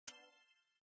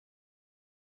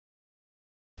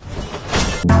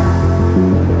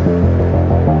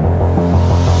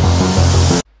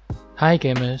Hi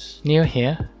gamers, Neil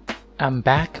here. I'm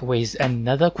back with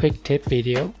another quick tip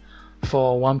video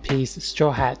for One Piece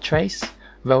Straw Hat Trace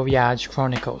Voyage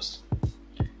Chronicles.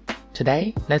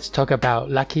 Today, let's talk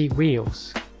about lucky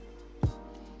wheels.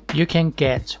 You can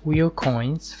get wheel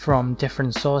coins from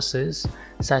different sources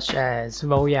such as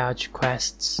Voyage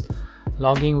quests,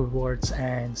 logging rewards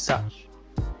and such.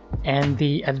 And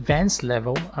the advanced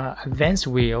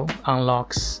wheel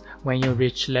unlocks when you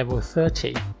reach level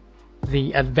 30.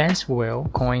 The advanced wheel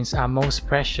coins are most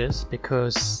precious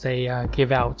because they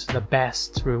give out the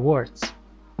best rewards.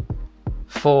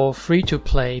 For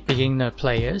free-to-play beginner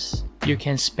players, you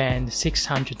can spend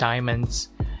 600 diamonds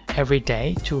every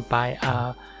day to buy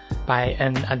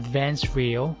an advanced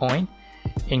wheel coin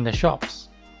in the shops.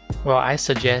 Well, I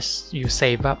suggest you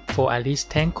save up for at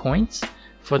least 10 coins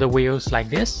for the wheels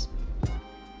like this.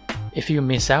 If you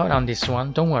miss out on this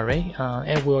one, don't worry,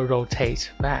 it will rotate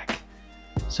back.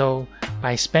 So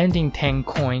by spending 10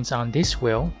 coins on this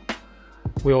wheel,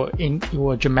 it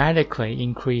will dramatically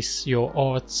increase your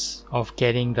odds of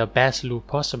getting the best loot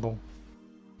possible.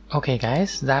 Okay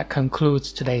guys, that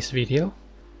concludes today's video.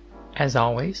 As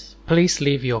always, please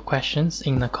leave your questions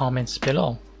in the comments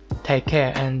below. Take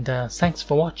care and thanks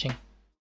for watching.